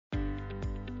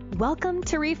Welcome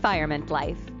to Refirement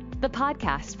Life, the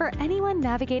podcast for anyone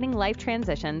navigating life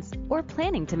transitions or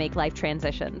planning to make life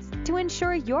transitions to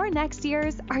ensure your next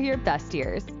years are your best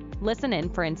years. Listen in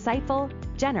for insightful,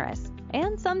 generous,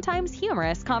 and sometimes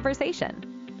humorous conversation.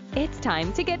 It's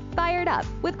time to get fired up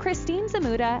with Christine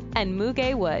Zamuda and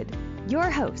Muge Wood,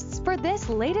 your hosts for this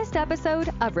latest episode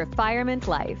of Refirement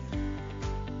Life.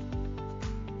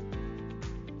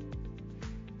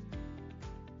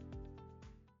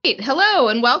 Hello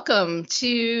and welcome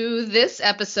to this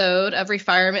episode of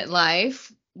Refirement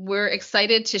Life. We're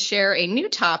excited to share a new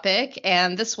topic,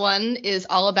 and this one is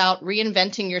all about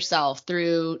reinventing yourself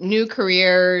through new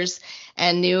careers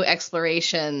and new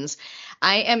explorations.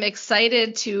 I am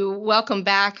excited to welcome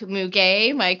back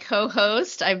Muge, my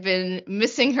co-host. I've been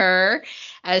missing her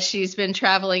as she's been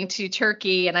traveling to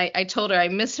Turkey, and I told her I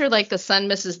miss her like the sun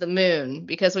misses the moon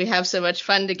because we have so much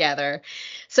fun together.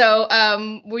 So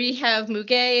we have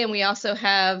Muge, and we also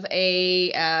have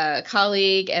a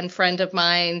colleague and friend of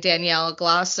mine, Danielle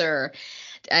Glosser.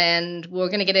 And we're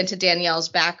going to get into Danielle's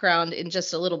background in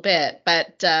just a little bit.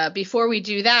 But before we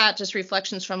do that, just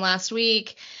reflections from last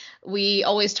week. We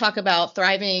always talk about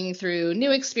thriving through new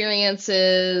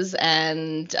experiences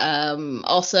and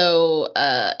also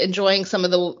enjoying some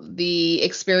of the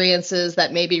experiences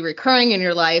that may be recurring in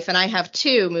your life. And I have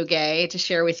two, Muge, to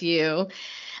share with you.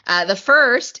 The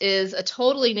first is a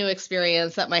totally new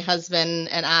experience that my husband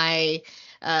and I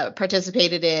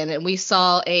participated in, and we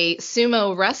saw a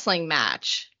sumo wrestling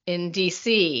match in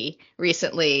DC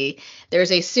recently.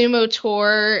 There's a sumo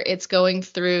tour. It's going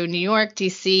through New York,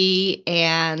 DC,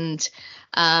 and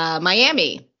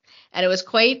Miami, and it was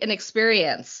quite an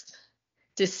experience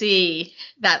to see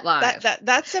that live.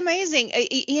 That's amazing.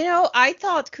 I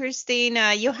thought, Christine,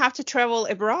 you have to travel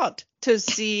abroad to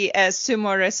see a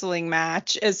sumo wrestling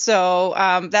match. So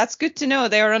that's good to know.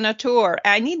 They're on a tour.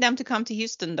 I need them to come to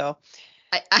Houston, though.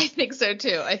 I think so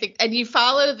too. And you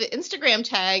follow the Instagram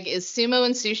tag is Sumo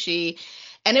and Sushi,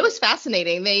 and it was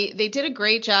fascinating. They did a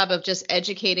great job of just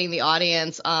educating the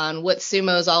audience on what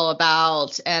sumo is all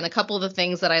about. And a couple of the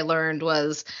things that I learned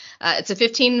was it's a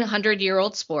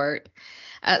 1,500-year-old sport.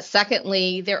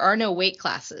 Secondly, there are no weight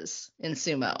classes in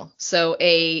sumo. So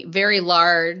a very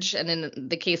large, and in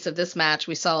the case of this match,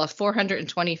 we saw a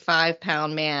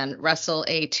 425-pound man wrestle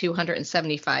a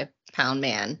 275-pound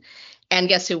man. And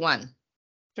guess who won?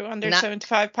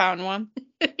 275-pound one.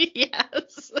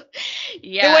 Yes.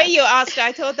 Yeah. The way you asked,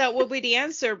 I thought that would be the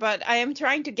answer, but I am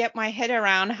trying to get my head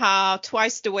around how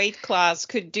twice the weight class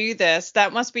could do this.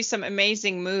 That must be some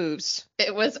amazing moves.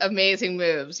 It was amazing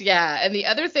moves. Yeah. And the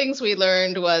other things we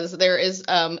learned was there is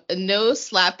no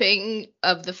slapping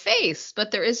of the face,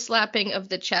 but there is slapping of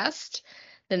the chest,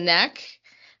 the neck.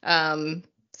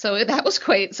 So that was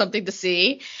quite something to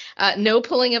see. No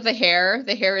pulling of the hair.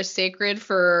 The hair is sacred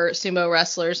for sumo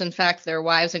wrestlers. In fact, their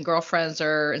wives and girlfriends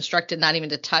are instructed not even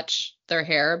to touch their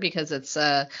hair because it's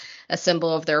a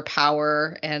symbol of their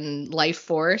power and life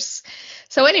force.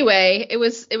 So anyway, it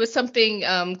was something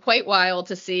quite wild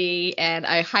to see, and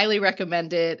I highly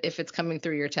recommend it if it's coming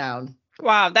through your town.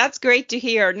 Wow, that's great to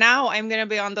hear. Now I'm going to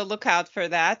be on the lookout for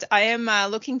that. I am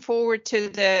looking forward to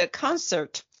the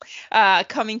concert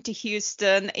coming to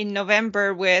Houston in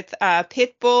November with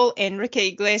Pitbull, Enrique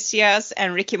Iglesias,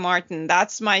 and Ricky Martin.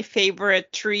 That's my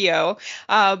favorite trio.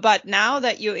 But now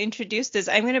that you introduced this,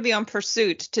 I'm going to be on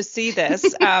pursuit to see this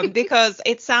because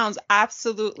it sounds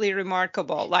absolutely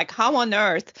remarkable. Like, how on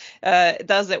earth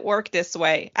does it work this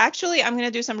way? Actually, I'm going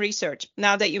to do some research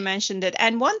now that you mentioned it.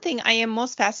 And one thing I am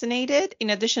most fascinated, in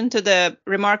addition to the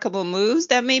remarkable moves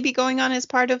that may be going on as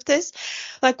part of this,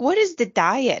 like, what is the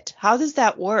diet? How does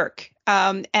that work?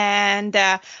 And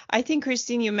I think,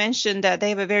 Christine, you mentioned that they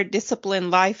have a very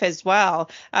disciplined life as well.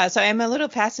 So I'm a little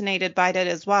fascinated by that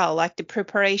as well, like the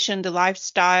preparation, the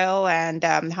lifestyle, and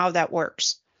how that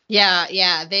works.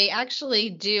 Yeah, they actually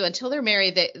do. Until they're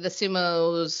married, the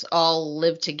sumos all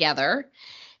live together.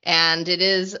 And it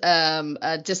is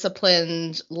a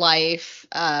disciplined life.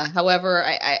 However,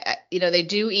 I they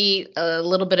do eat a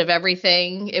little bit of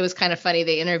everything. It was kind of funny.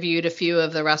 They interviewed a few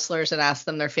of the wrestlers and asked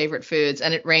them their favorite foods,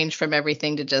 and it ranged from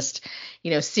everything to just,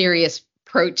 serious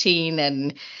protein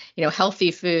and,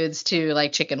 healthy foods to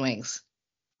like chicken wings.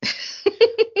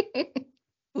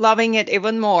 Loving it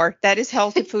even more. That is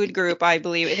healthy food group, I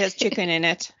believe. It has chicken in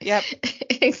it. Yep.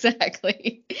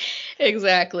 Exactly.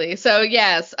 So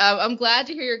yes, I'm glad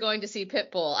to hear you're going to see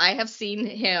Pitbull. I have seen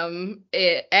him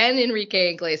and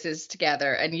Enrique Iglesias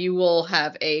together, and you will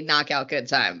have a knockout good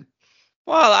time.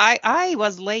 Well, I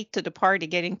was late to the party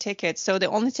getting tickets, so the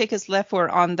only tickets left were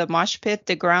on the mosh pit,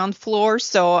 the ground floor.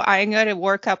 So I got to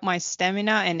work up my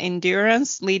stamina and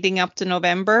endurance leading up to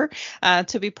November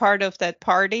to be part of that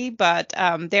party. But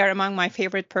they're among my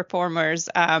favorite performers,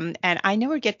 and I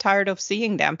never get tired of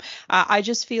seeing them. I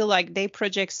just feel like they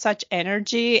project such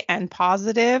energy and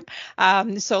positive.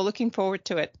 So looking forward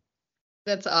to it.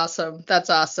 That's awesome.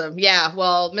 That's awesome. Yeah.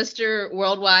 Well, Mr.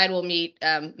 Worldwide will meet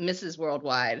Mrs.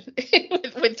 Worldwide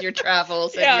with your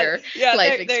travels and Yeah, your yeah, life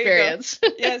there you go. experience.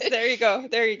 Yes, there you go.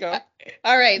 There you go.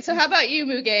 All right. So how about you,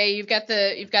 Muge? You've got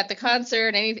the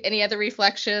concert. Any other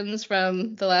reflections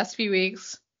from the last few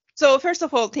weeks? So, first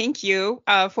of all, thank you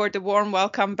for the warm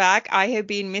welcome back. I have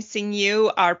been missing you,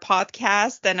 our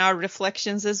podcast, and our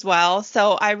reflections as well.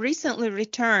 So, I recently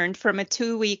returned from a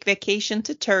 2-week vacation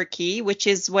to Turkey, which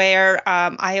is where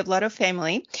I have a lot of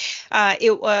family.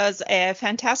 It was a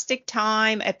fantastic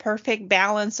time, a perfect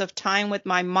balance of time with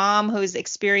my mom, who's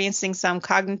experiencing some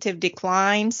cognitive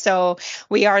decline. So,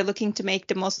 we are looking to make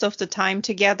the most of the time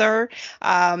together.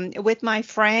 With my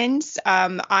friends,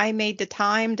 I made the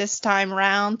time this time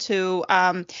around to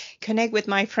connect with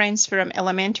my friends from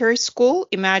elementary school.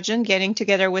 Imagine getting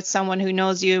together with someone who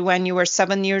knows you when you were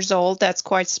 7 years old. That's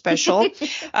quite special.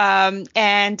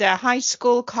 And high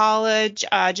school, college,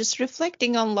 just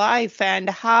reflecting on life and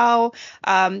how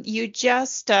you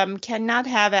just cannot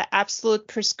have an absolute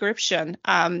prescription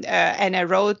and a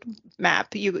road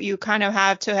map. You kind of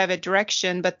have to have a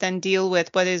direction, but then deal with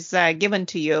what is given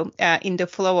to you in the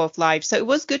flow of life. So it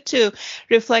was good to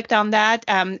reflect on that.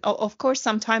 Of course,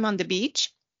 some time on the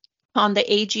beach on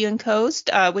the Aegean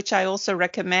coast, which I also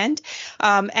recommend.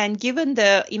 And given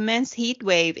the immense heat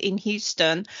wave in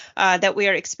Houston that we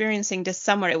are experiencing this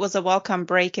summer, it was a welcome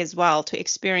break as well to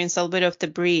experience a little bit of the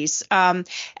breeze. And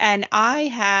I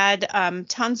had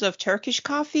tons of Turkish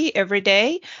coffee every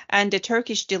day and the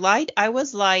Turkish delight. I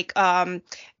was like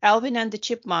Alvin and the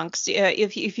Chipmunks.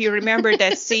 If you remember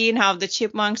that scene, how the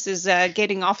chipmunks is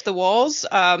getting off the walls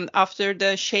after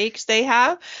the shakes they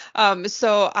have.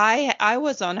 So I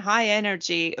was on high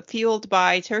energy, fueled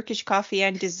by Turkish coffee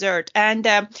and dessert. And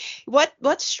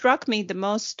what struck me the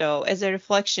most, though, as a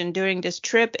reflection during this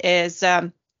trip is.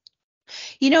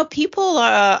 People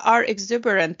are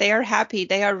exuberant. They are happy.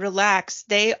 They are relaxed.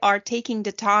 They are taking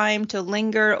the time to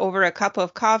linger over a cup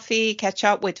of coffee, catch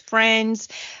up with friends.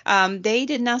 They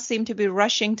did not seem to be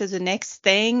rushing to the next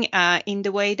thing in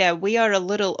the way that we are a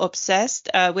little obsessed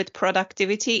with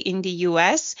productivity in the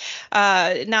US.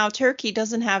 Now, Turkey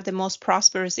doesn't have the most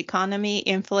prosperous economy.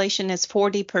 Inflation is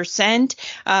 40%.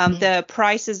 The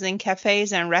prices in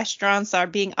cafes and restaurants are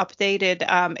being updated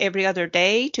every other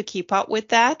day to keep up with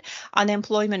that.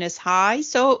 Unemployment is high,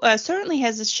 so certainly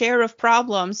has a share of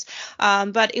problems.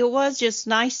 But it was just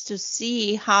nice to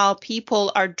see how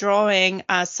people are drawing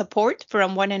support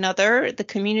from one another, the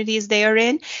communities they are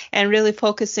in, and really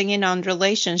focusing in on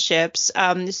relationships.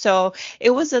 So it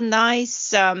was a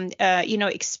nice,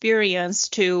 experience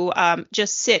to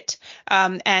just sit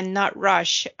and not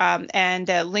rush and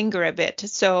linger a bit.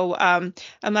 So I'm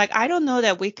like, I don't know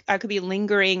that I could be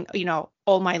lingering,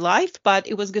 all my life, but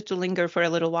it was good to linger for a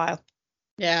little while.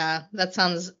 Yeah, that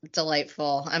sounds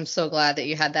delightful. I'm so glad that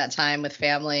you had that time with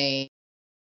family.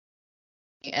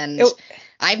 And It,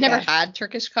 I've never yeah. had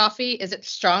Turkish coffee. Is it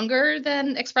stronger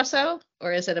than espresso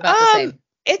or is it about the Um, same?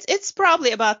 it's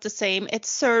probably about the same. It's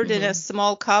served in a Hmm.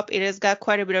 small cup. It has got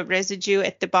quite a bit of residue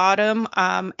at the bottom.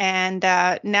 And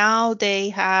now they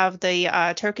have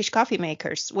the Turkish coffee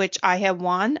makers, which I have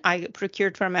one. I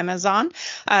procured from Amazon,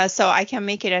 so I can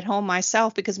make it at home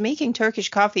myself because making Turkish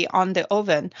coffee on the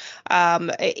oven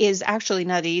is actually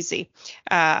not easy.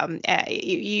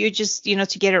 You just,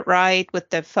 to get it right with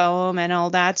the foam and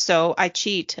all that. So I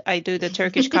cheat. I do the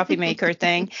Turkish coffee maker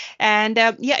thing. And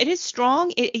yeah, it is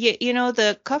strong.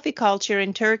 The coffee culture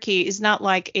in Turkey is not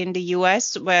like in the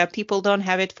US where people don't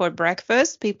have it for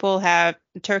breakfast. People have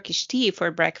Turkish tea for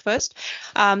breakfast.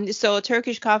 So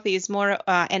Turkish coffee is more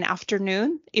an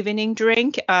afternoon, evening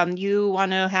drink. You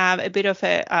want to have a bit of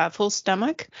a full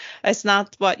stomach. It's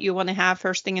not what you want to have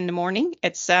first thing in the morning.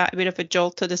 It's a bit of a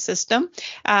jolt to the system.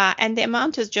 And the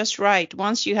amount is just right.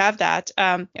 Once you have that,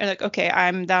 you're like, okay,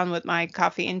 I'm done with my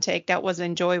coffee intake. That was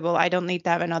enjoyable. I don't need to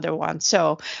have another one.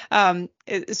 So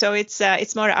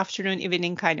it's more afternoon,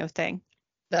 evening kind of thing.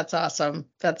 That's awesome.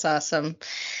 That's awesome.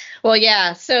 Well,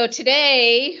 yeah. So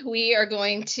today we are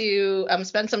going to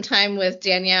spend some time with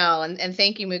Danielle, and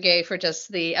thank you, Muge, for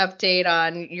just the update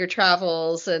on your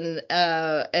travels and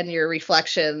your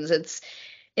reflections.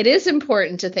 It is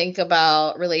important to think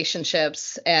about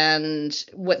relationships and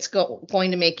what's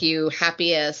going to make you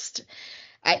happiest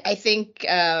I think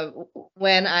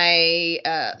when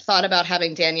I thought about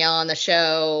having Danielle on the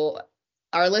show,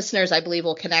 our listeners, I believe,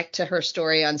 will connect to her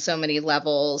story on so many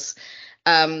levels.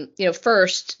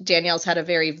 First, Danielle's had a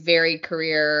very varied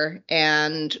career.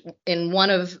 And in one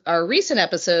of our recent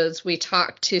episodes, we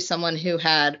talked to someone who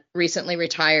had recently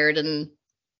retired, and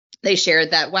they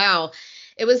shared that, wow,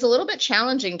 it was a little bit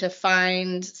challenging to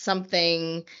find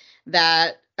something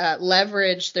that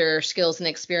leveraged their skills and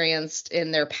experience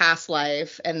in their past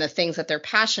life and the things that they're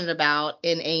passionate about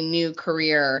in a new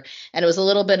career. And it was a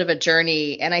little bit of a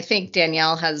journey. And I think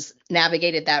Danielle has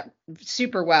navigated that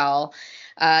super well.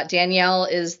 Danielle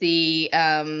is the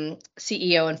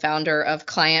CEO and founder of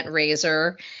Client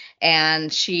Razor,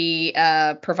 and she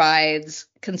provides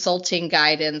consulting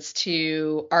guidance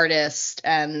to artists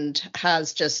and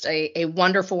has just a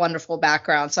wonderful, wonderful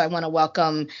background. So I want to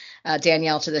welcome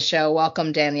Danielle to the show.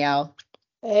 Welcome, Danielle.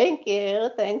 Thank you.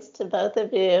 Thanks to both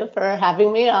of you for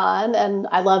having me on. And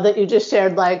I love that you just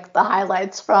shared like the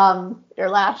highlights from your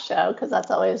last show, because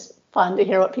that's always fun to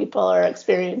hear what people are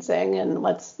experiencing and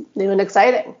what's new and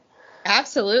exciting.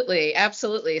 Absolutely.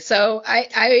 Absolutely. So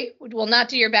I will not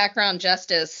do your background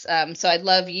justice. So I'd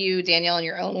love you, Danielle, in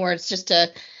your own words, just to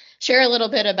share a little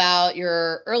bit about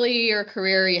your earlier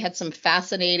career. You had some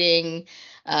fascinating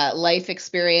life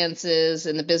experiences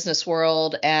in the business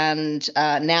world, and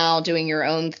now doing your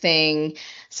own thing.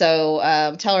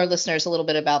 So tell our listeners a little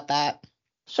bit about that.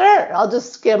 Sure. I'll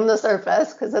just skim the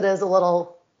surface because it is a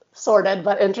little sordid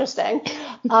but interesting.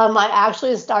 I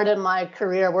actually started my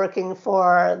career working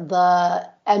for the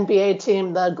NBA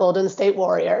team, the Golden State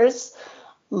Warriors.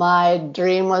 My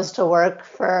dream was to work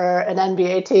for an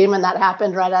NBA team, and that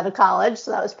happened right out of college,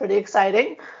 so that was pretty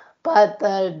exciting. But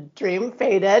the dream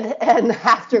faded, and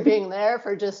after being there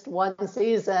for just one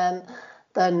season,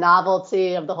 the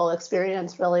novelty of the whole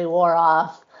experience really wore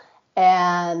off.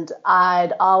 And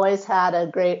I'd always had a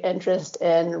great interest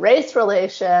in race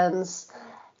relations.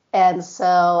 And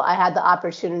so I had the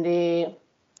opportunity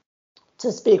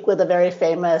to speak with a very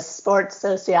famous sports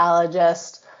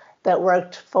sociologist that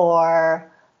worked for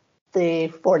the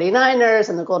 49ers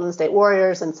and the Golden State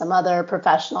Warriors and some other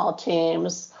professional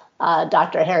teams,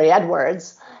 Dr. Harry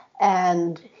Edwards.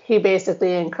 And he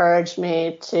basically encouraged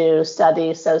me to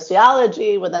study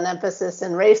sociology with an emphasis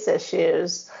in race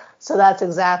issues. So that's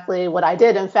exactly what I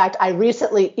did. In fact, I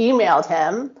recently emailed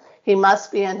him. He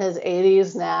must be in his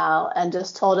 80s now, and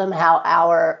just told him how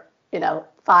our,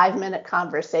 5-minute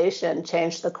conversation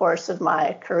changed the course of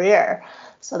my career.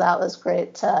 So that was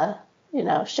great to,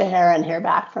 share and hear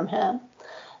back from him.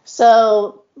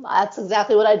 So that's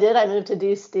exactly what I did. I moved to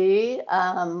DC.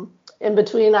 In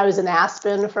between, I was in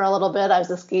Aspen for a little bit. I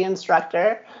was a ski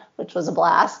instructor, which was a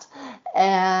blast.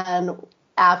 And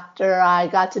after I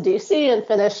got to DC and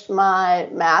finished my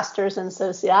master's in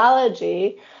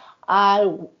sociology,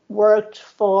 I worked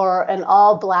for an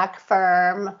all-Black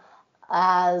firm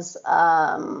as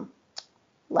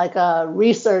like a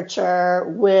researcher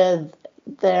with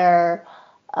their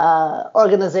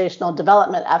organizational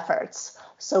development efforts.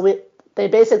 So they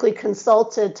basically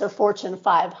consulted to Fortune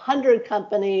 500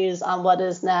 companies on what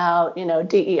is now,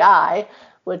 DEI,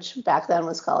 which back then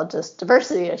was called just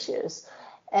diversity issues.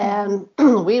 And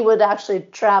we would actually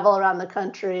travel around the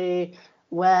country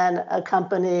when a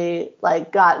company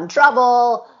got in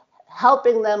trouble,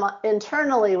 helping them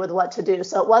internally with what to do.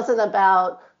 So it wasn't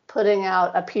about putting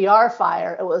out a PR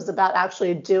fire. It was about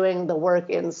actually doing the work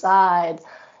inside,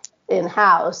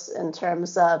 in-house, in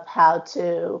terms of how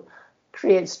to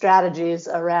create strategies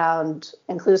around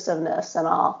inclusiveness and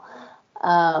all.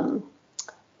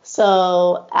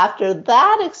 So after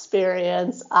that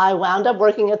experience, I wound up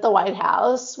working at the White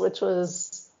House, which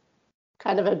was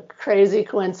kind of a crazy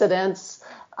coincidence.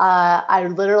 I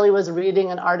literally was reading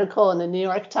an article in the New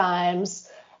York Times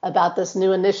about this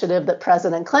new initiative that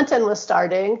President Clinton was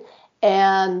starting.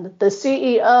 And the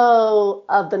CEO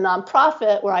of the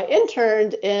nonprofit where I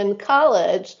interned in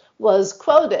college was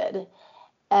quoted.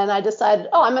 And I decided,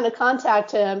 I'm going to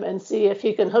contact him and see if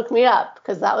he can hook me up,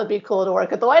 because that would be cool to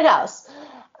work at the White House.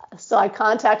 So I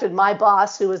contacted my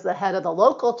boss, who was the head of the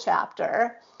local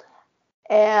chapter.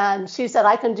 And she said,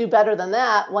 I can do better than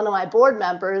that. One of my board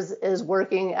members is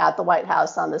working at the White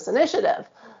House on this initiative.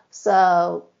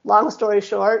 So long story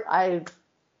short, I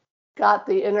got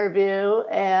the interview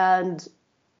and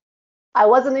I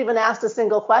wasn't even asked a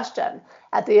single question.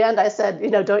 At the end, I said,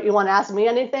 don't you want to ask me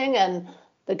anything? And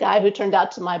the guy who turned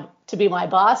out to be my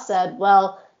boss said,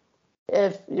 well,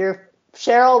 if your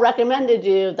Cheryl recommended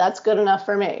you, that's good enough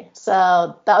for me.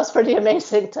 So that was pretty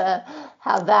amazing to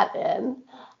have that in.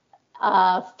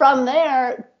 From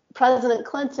there, President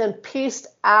Clinton pieced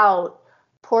out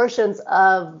portions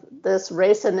of this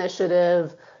race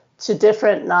initiative to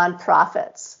different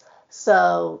nonprofits.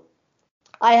 So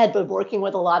I had been working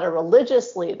with a lot of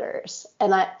religious leaders,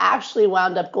 and I actually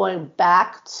wound up going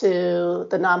back to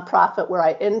the nonprofit where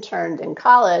I interned in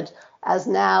college as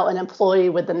now an employee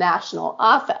with the national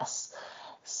office.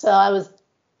 So I was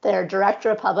their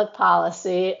director of public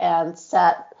policy and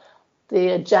set the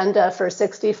agenda for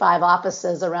 65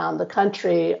 offices around the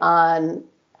country on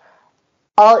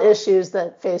all issues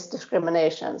that face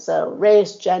discrimination. So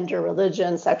race, gender,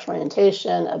 religion, sexual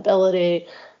orientation, ability,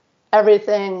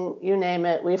 everything, you name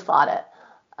it, we fought it.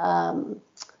 And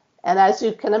as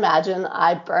you can imagine,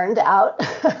 I burned out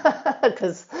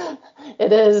because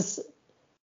it is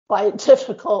quite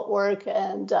difficult work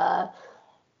and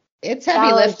it's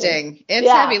heavy lifting. It's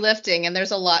heavy lifting, and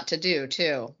there's a lot to do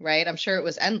too, right? I'm sure it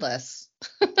was endless.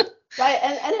 Right,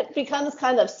 and it becomes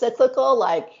kind of cyclical,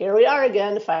 like here we are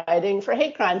again fighting for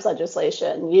hate crimes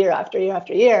legislation year after year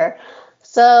after year.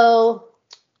 So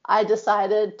I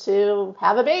decided to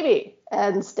have a baby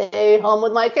and stay home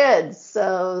with my kids.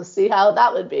 So see how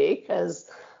that would be, because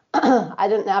I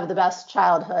didn't have the best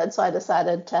childhood. So I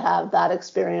decided to have that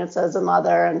experience as a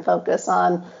mother and focus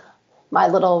on my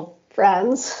little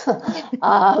friends.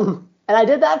 And I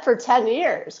did that for 10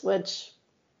 years, which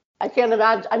I can't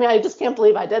imagine. I mean, I just can't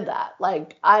believe I did that.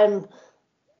 Like, I'm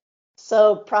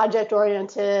so project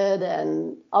oriented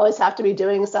and always have to be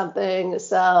doing something.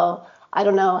 So I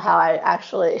don't know how I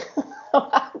actually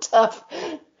wound up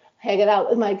hanging out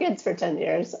with my kids for 10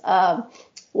 years.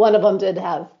 One of them did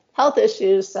have health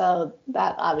issues, so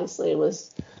that obviously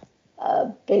was a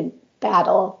big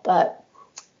battle. But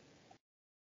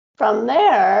from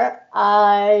there,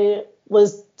 I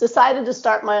decided to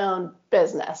start my own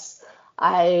business.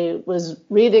 I was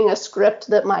reading a script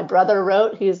that my brother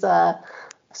wrote. He's a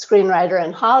screenwriter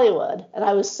in Hollywood. And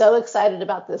I was so excited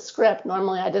about this script.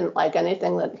 Normally, I didn't like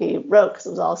anything that he wrote because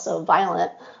it was all so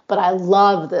violent, but I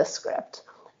love this script.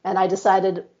 And I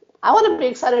decided I want to be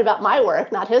excited about my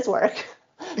work, not his work.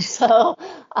 So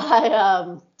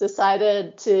I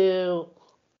decided to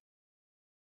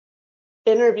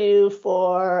interview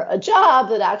for a job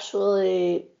that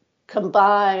actually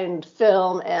combined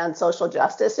film and social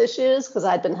justice issues, because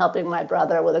I'd been helping my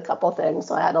brother with a couple things.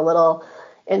 So I had a little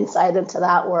insight into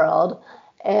that world.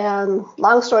 And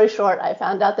long story short, I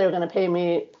found out they were going to pay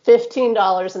me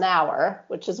 $15 an hour,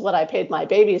 which is what I paid my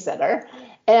babysitter.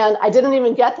 And I didn't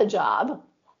even get the job.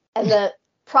 And the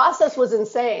process was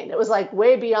insane. It was like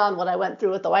way beyond what I went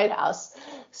through at the White House.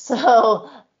 So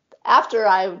after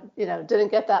I,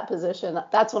 didn't get that position,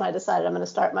 that's when I decided I'm going to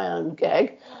start my own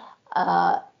gig.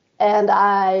 And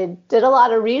I did a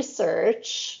lot of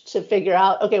research to figure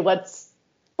out, okay, what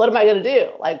am I going to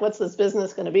do? Like, what's this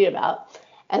business going to be about?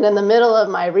 And in the middle of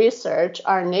my research,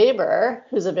 our neighbor,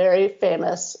 who's a very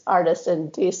famous artist in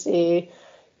DC,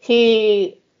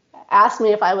 he asked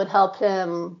me if I would help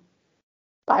him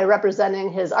by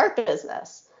representing his art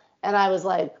business. And I was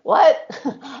like, what?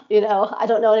 I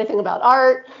don't know anything about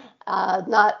art,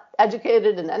 not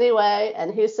educated in any way.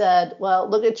 And he said, well,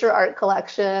 look at your art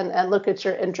collection and look at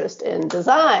your interest in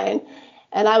design.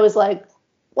 And I was like,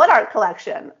 what art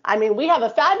collection? I mean, we have a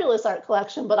fabulous art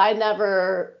collection, but I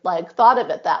never thought of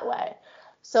it that way.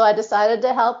 So I decided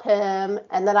to help him.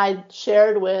 And then I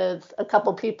shared with a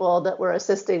couple people that were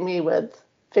assisting me with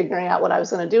figuring out what I was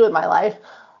going to do with my life,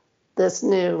 this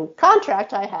new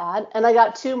contract I had. And I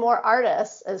got 2 more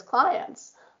artists as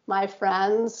clients, my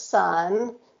friend's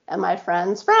son and my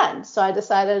friend's friend. So I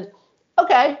decided,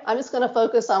 okay, I'm just going to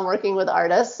focus on working with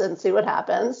artists and see what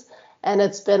happens. And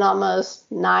it's been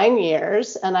almost 9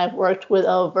 years, and I've worked with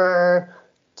over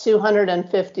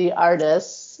 250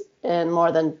 artists in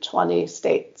more than 20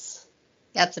 states.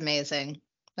 That's amazing.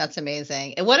 That's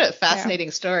amazing. And what a fascinating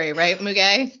story, right,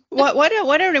 Muge?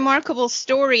 What a remarkable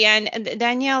story. And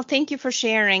Danielle, thank you for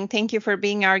sharing. Thank you for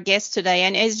being our guest today.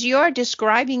 And as you are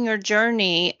describing your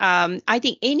journey, I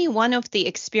think any one of the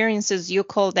experiences you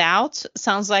called out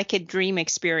sounds like a dream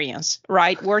experience,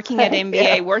 right? Working at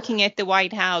NBA, working at the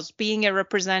White House, being a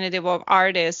representative of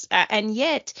artists. And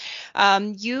yet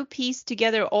you pieced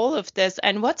together all of this.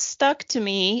 And what stuck to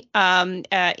me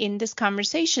in this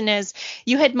conversation is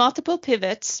you had multiple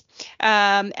pivots.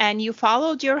 And you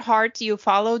followed your heart, you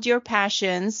followed your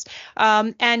passions.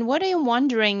 And what I'm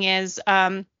wondering is,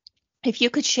 if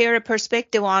you could share a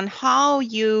perspective on how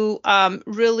you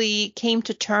really came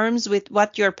to terms with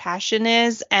what your passion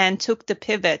is and took the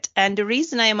pivot. And the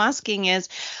reason I am asking is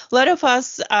a lot of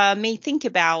us may think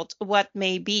about what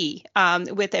may be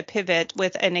with a pivot,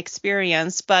 with an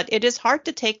experience, but it is hard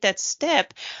to take that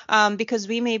step because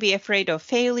we may be afraid of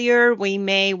failure. We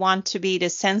may want to be the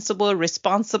sensible,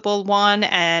 responsible one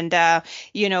and,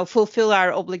 fulfill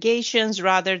our obligations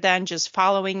rather than just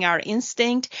following our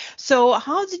instinct. So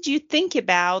how did you think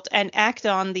about and act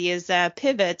on these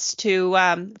pivots to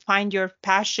find your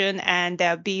passion and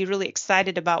be really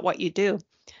excited about what you do?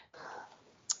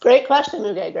 Great question,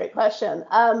 Muge. Great question.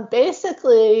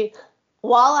 Basically,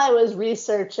 while I was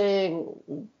researching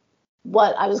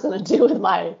what I was going to do with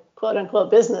my quote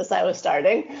unquote business I was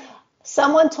starting,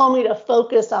 someone told me to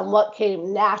focus on what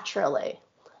came naturally.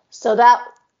 So that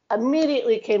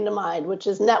immediately came to mind, which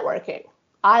is networking.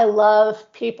 I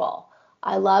love people.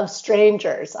 I love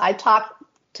strangers. I talk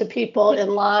to people in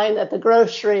line at the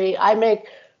grocery. I make,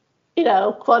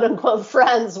 quote unquote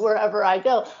friends wherever I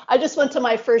go. I just went to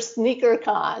my first sneaker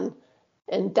con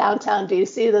in downtown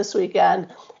DC this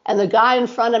weekend, and the guy in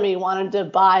front of me wanted to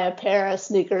buy a pair of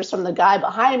sneakers from the guy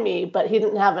behind me, but he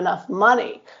didn't have enough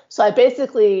money. So I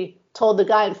basically told the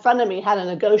guy in front of me how to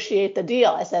negotiate the deal.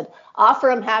 I said, offer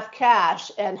him half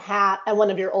cash and one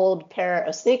of your old pair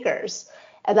of sneakers.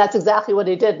 And that's exactly what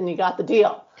he did, and he got the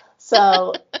deal.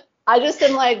 So I just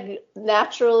am like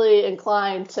naturally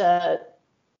inclined to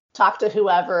talk to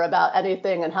whoever about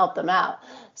anything and help them out.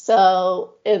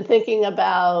 So in thinking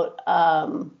about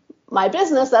my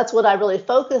business, that's what I really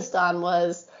focused on.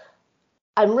 Was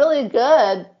I'm really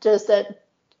good just at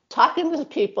talking to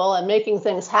people and making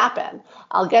things happen.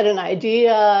 I'll get an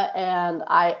idea and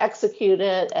I execute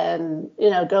it and,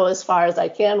 go as far as I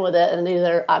can with it, and it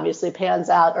either obviously pans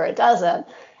out or it doesn't.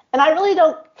 And I really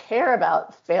don't care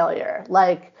about failure.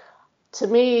 Like, to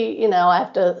me, I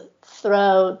have to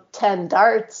throw 10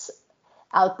 darts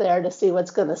out there to see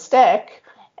what's going to stick.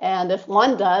 And if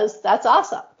one does, that's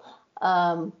awesome.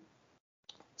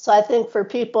 So I think for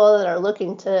people that are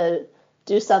looking to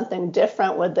do something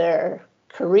different with their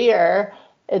career,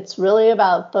 it's really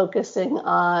about focusing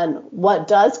on what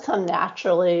does come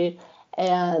naturally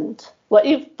and what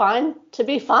you find to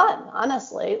be fun,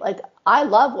 honestly. Like, I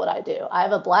love what I do. I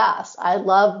have a blast. I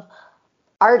love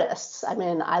artists. I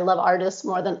mean, I love artists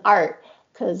more than art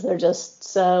because they're just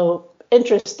so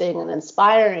interesting and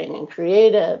inspiring and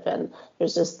creative, and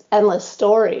there's just endless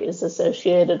stories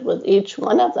associated with each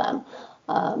one of them.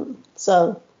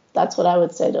 So that's what I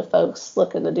would say to folks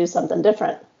looking to do something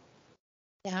different.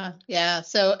 Yeah.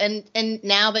 So, and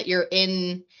now that you're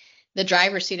in the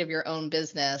driver's seat of your own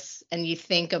business and you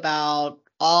think about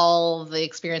all the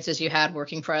experiences you had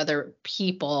working for other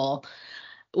people,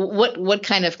 what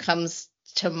kind of comes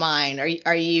to mind?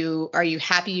 Are you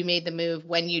happy you made the move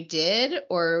when you did,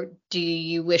 or do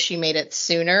you wish you made it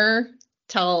sooner?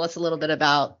 Tell us a little bit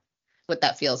about what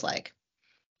that feels like.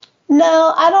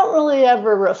 No, I don't really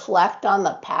ever reflect on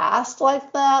the past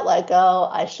like that. Like, oh,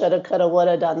 I shoulda, coulda,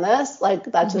 woulda done this. Like,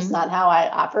 that's just not how I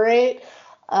operate.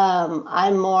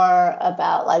 I'm more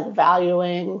about like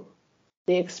valuing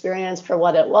the experience for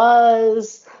what it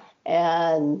was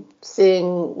and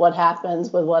seeing what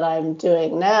happens with what I'm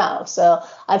doing now. So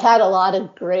I've had a lot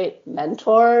of great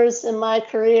mentors in my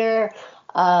career.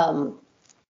 My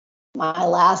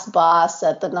last boss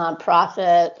at the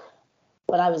nonprofit,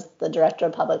 when I was the director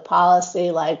of public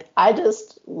policy, like, I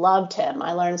just loved him.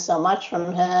 I learned so much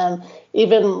from him.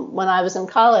 Even when I was in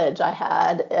college, I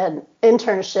had an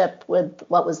internship with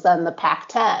what was then the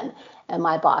Pac-10. And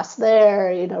my boss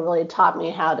there, really taught me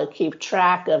how to keep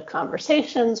track of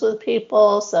conversations with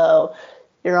people. So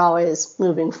you're always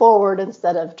moving forward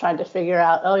instead of trying to figure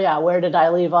out, oh yeah, where did I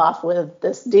leave off with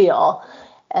this deal?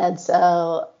 And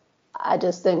so I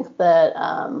just think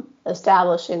that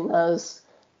establishing those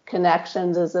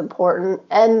connections is important.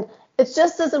 And it's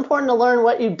just as important to learn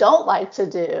what you don't like to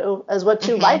do as what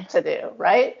you like to do,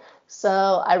 right?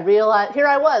 So I realized, here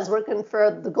I was working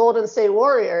for the Golden State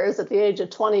Warriors at the age of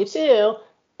 22,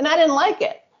 and I didn't like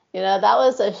it. That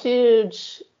was a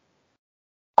huge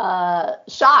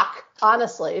shock,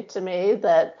 honestly, to me,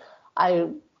 that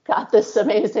I got this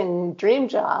amazing dream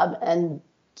job and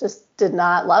just did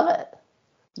not love it.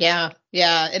 Yeah.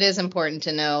 It is important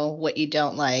to know what you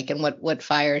don't like and what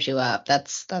fires you up.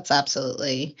 That's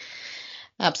absolutely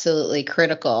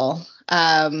critical.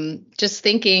 Just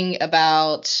thinking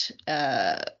about,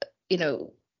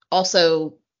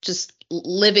 also just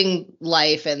living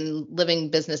life and living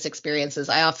business experiences.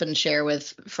 I often share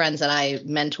with friends that I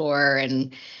mentor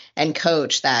and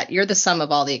coach that you're the sum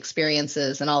of all the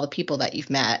experiences and all the people that you've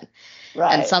met.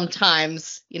 Right. And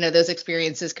sometimes, those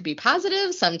experiences could be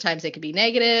positive, sometimes they could be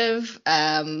negative,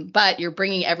 but you're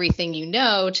bringing everything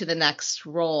to the next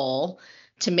role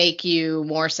to make you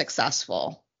more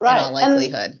successful in all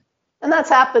likelihood. And that's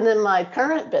happened in my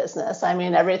current business. I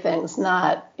mean, everything's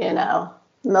not,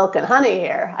 milk and honey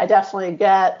here. I definitely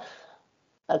get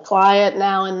a client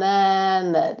now and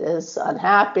then that is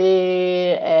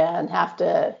unhappy and have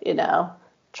to,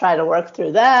 try to work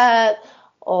through that.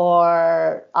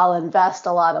 Or I'll invest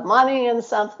a lot of money in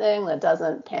something that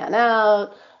doesn't pan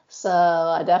out. So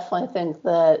I definitely think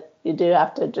that you do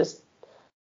have to just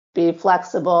be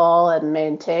flexible and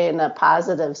maintain a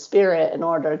positive spirit in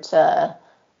order to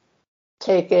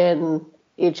take in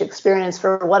each experience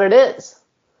for what it is.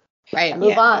 Right. And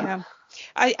move on. Yeah.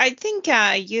 I think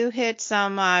you hit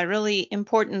some really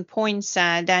important points,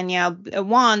 Danielle.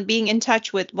 One, being in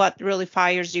touch with what really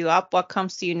fires you up, what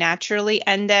comes to you naturally,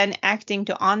 and then acting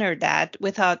to honor that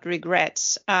without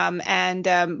regrets, and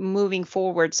moving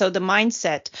forward. So the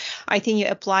mindset, I think you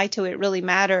apply to it really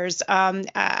matters.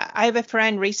 I have a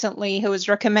friend recently who was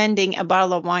recommending a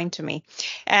bottle of wine to me,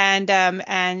 and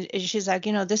she's like,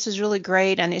 this is really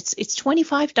great, and it's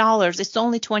 $25. It's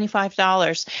only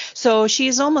 $25. So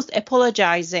she's almost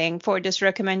apologizing for this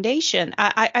recommendation.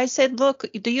 I said, look,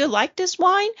 do you like this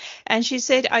wine? And she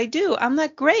said, I do. I'm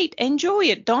like, great, enjoy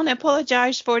it. Don't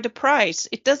apologize for the price.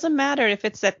 It doesn't matter if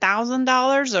it's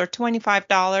 $1,000 or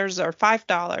 $25 or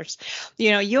 $5.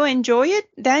 You enjoy it,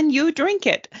 then you drink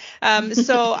it.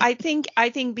 So I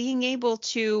think being able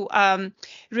to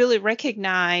really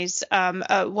recognize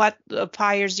what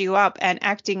fires you up and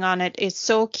acting on it is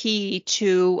so key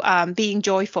to being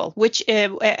joyful, which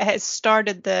has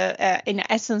started the in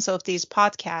essence of these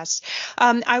podcasts.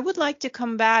 I would like to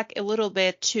come back a little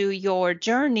bit to your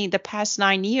journey the past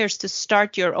 9 years to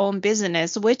start your own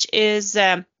business, which is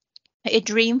a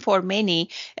dream for many,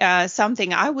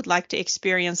 something I would like to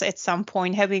experience at some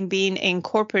point, having been in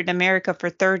corporate America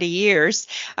for 30 years.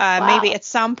 Wow. Maybe at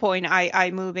some point I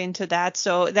move into that.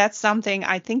 So that's something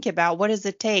I think about. What does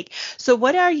it take? So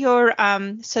what are your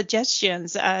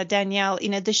suggestions, Danielle,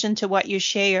 in addition to what you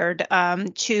shared,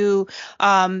 to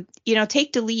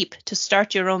take the leap to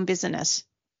start your own business?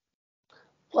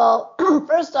 Well,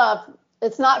 first off,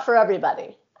 it's not for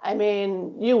everybody. I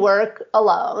mean, you work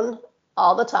alone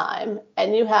all the time,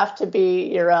 and you have to be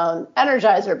your own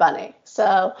Energizer bunny.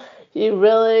 So you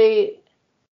really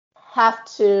have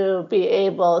to be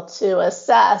able to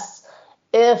assess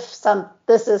if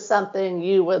this is something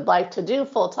you would like to do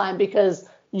full time, because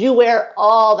you wear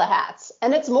all the hats,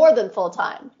 and it's more than full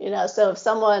time. So if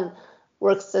someone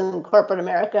works in corporate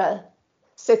America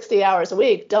 60 hours a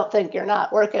week, don't think you're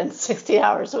not working 60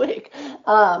 hours a week.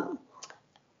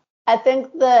 I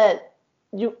think that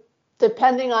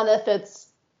depending on if it's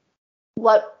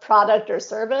what product or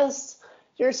service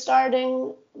you're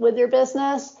starting with your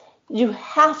business, you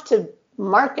have to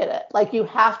market it. Like, you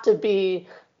have to be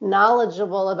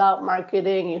knowledgeable about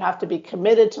marketing. You have to be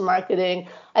committed to marketing.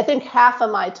 I think half of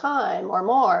my time or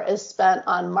more is spent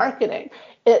on marketing.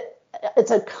 It's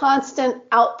a constant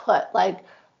output. Like,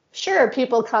 sure,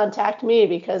 people contact me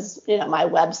because, my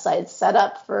website's set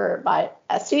up by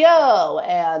SEO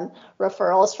and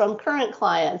referrals from current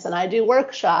clients, and I do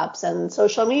workshops and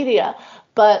social media,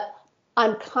 but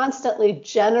I'm constantly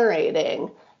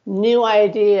generating new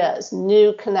ideas,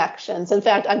 new connections. In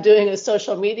fact, I'm doing a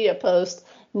social media post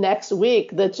next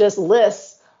week that just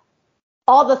lists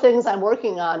all the things I'm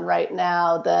working on right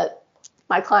now that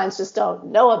my clients just don't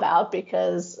know about,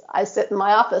 because I sit in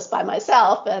my office by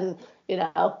myself and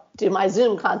do my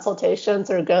Zoom consultations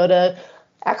or go to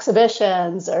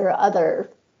exhibitions or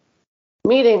other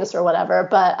meetings or whatever.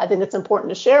 But I think it's important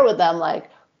to share with them, like,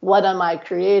 what am I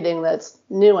creating that's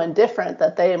new and different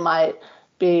that they might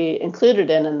be included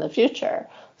in the future.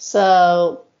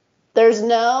 So there's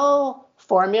no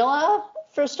formula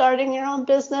for starting your own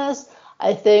business.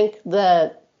 I think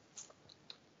that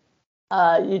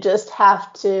you just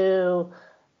have to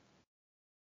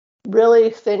really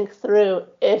think through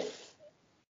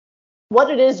what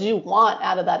it is you want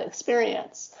out of that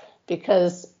experience,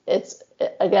 because it's,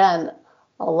 again,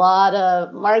 a lot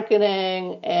of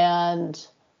marketing and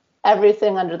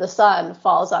everything under the sun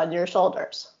falls on your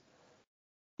shoulders.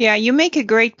 Yeah, you make a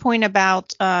great point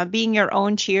about being your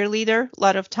own cheerleader a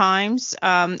lot of times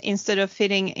instead of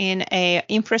fitting in a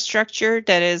infrastructure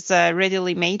that is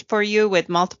readily made for you with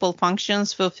multiple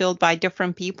functions fulfilled by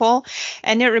different people.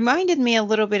 And it reminded me a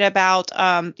little bit about,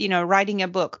 writing a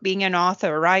book, being an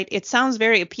author, right? It sounds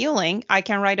very appealing. I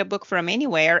can write a book from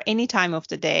anywhere, any time of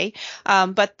the day.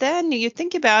 But then you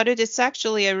think about it, it's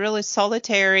actually a really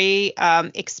solitary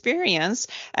experience,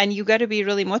 and you got to be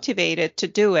really motivated to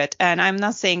do it. And I'm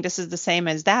not saying this is the same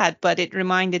as that, but it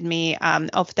reminded me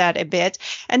of that a bit.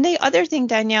 And the other thing,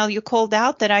 Danielle, you called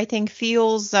out that I think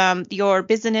feels your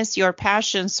business, your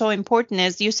passion so important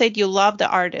is you said you love the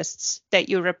artists that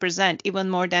you represent even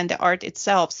more than the art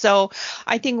itself. So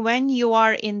I think when you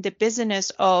are in the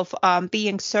business of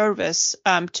being service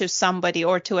to somebody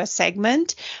or to a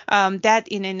segment, that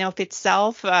in and of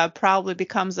itself probably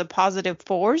becomes a positive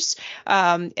force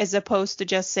as opposed to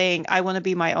just saying, I want to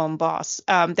be my own boss.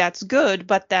 That's good,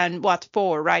 but then what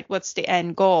for, right? What's the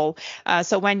end goal?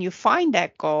 So when you find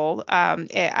that goal,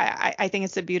 I think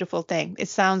it's a beautiful thing. It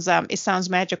sounds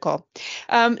magical.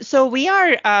 So we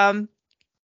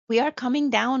are coming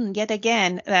down yet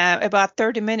again, about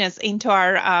 30 minutes into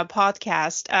our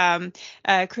podcast.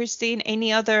 Christine,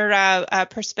 any other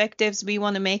perspectives we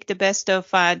want to make the best of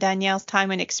Danielle's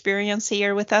time and experience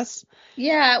here with us?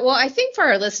 Yeah, well, I think for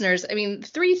our listeners, I mean,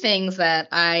 three things that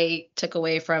I took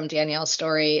away from Danielle's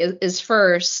story is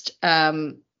first,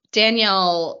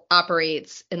 Danielle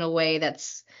operates in a way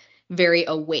that's very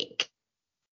awake,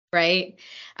 right?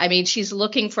 I mean, she's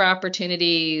looking for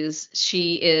opportunities.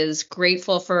 She is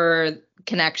grateful for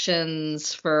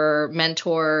connections, for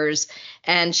mentors,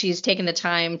 and she's taken the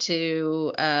time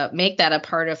to make that a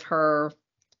part of her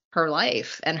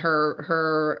life and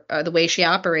her the way she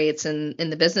operates in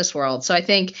the business world. So I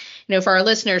think, for our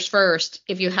listeners first,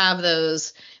 if you have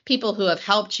those people who have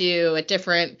helped you at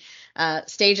different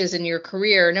stages in your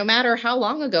career, no matter how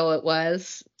long ago it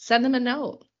was, send them a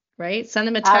note, right? Send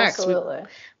them a text. Absolutely.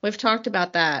 We've talked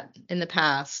about that in the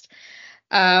past.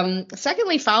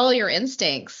 Secondly, follow your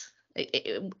instincts.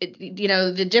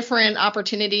 The different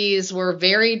opportunities were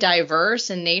very diverse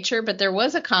in nature, but there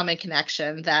was a common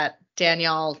connection that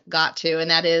Danielle got to, and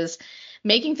that is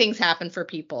making things happen for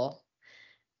people,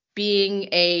 being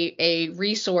a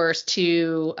resource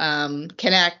to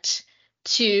connect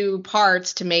to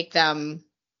parts to make them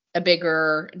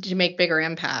make bigger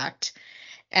impact.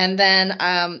 And then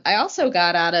I also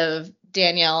got out of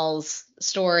Danielle's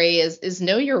story is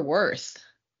know your worth,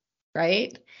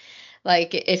 right?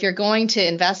 Like if you're going to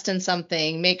invest in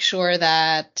something, make sure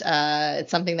that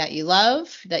it's something that you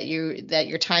love, that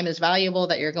your time is valuable,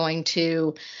 that you're going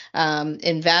to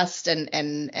invest and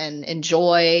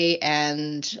enjoy.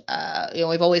 And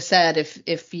we've always said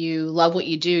if you love what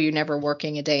you do, you're never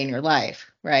working a day in your life,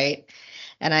 right?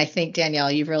 And I think,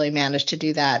 Danielle, you've really managed to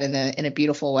do that in a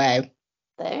beautiful way.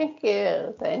 Thank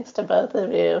you. Thanks to both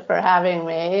of you for having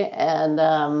me. And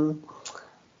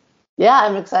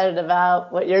I'm excited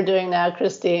about what you're doing now,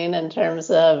 Christine, in terms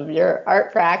of your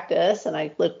art practice. And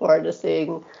I look forward to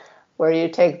seeing where you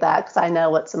take that, because I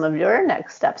know what some of your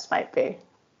next steps might be.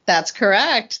 That's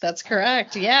correct.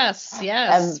 Yes.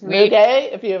 And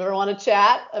Muge, if you ever want to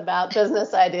chat about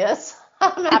business ideas,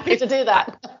 I'm happy to do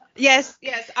that. Yes.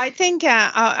 I think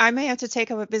I may have to take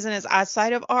up a business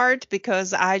outside of art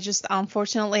because I just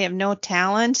unfortunately have no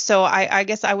talent. So I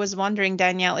guess I was wondering,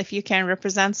 Danielle, if you can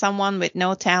represent someone with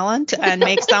no talent and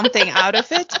make something out of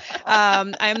it.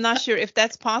 I'm not sure if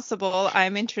that's possible.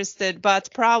 I'm interested, but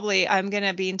probably I'm going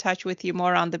to be in touch with you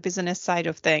more on the business side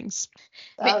of things.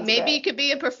 Maybe you could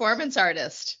be a performance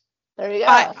artist. There you go.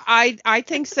 I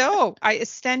think so. A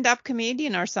stand-up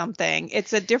comedian or something.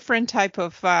 It's a different type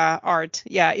of art.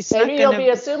 Yeah, it's maybe not gonna... you'll be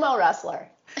a sumo wrestler.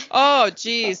 Oh,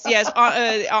 geez, yes,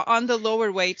 on the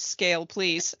lower weight scale,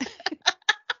 please.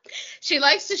 She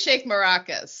likes to shake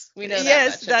maracas. We know that.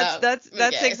 Yes, much that's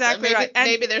exactly so maybe, right. And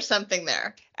maybe there's something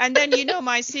there. And then,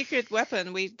 my secret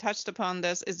weapon, we touched upon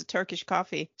this, is the Turkish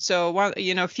coffee. So,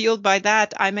 fueled by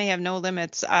that, I may have no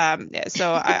limits. So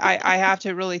I have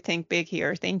to really think big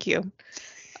here. Thank you.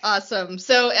 Awesome.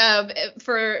 So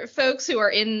for folks who are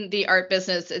in the art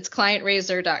business, it's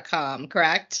clientraiser.com,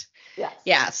 correct?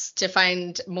 Yes, to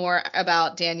find more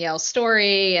about Danielle's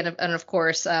story and of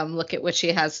course, look at what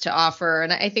she has to offer.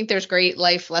 And I think there's great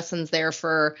life lessons there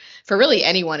for really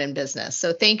anyone in business.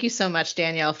 So thank you so much,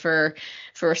 Danielle, for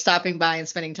stopping by and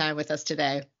spending time with us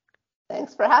today.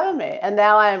 Thanks for having me. And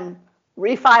now I'm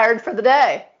refired for the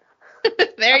day.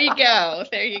 There you go.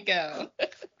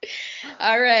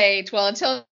 All right. Well,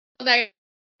 until next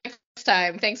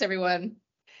time, thanks, everyone.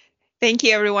 Thank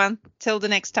you, everyone. Till the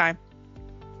next time.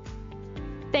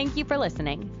 Thank you for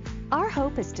listening. Our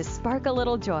hope is to spark a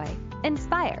little joy,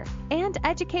 inspire, and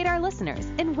educate our listeners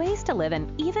in ways to live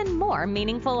an even more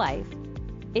meaningful life.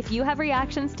 If you have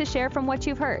reactions to share from what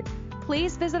you've heard,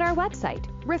 please visit our website,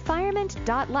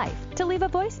 refirement.life, to leave a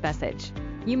voice message.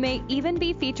 You may even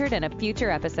be featured in a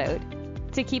future episode.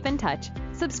 To keep in touch,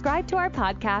 subscribe to our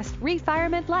podcast,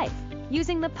 Reinventing Life,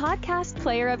 using the podcast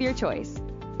player of your choice.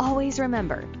 Always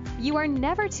remember, you are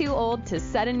never too old to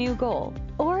set a new goal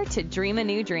or to dream a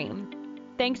new dream.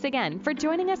 Thanks again for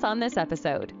joining us on this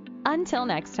episode. Until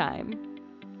next time.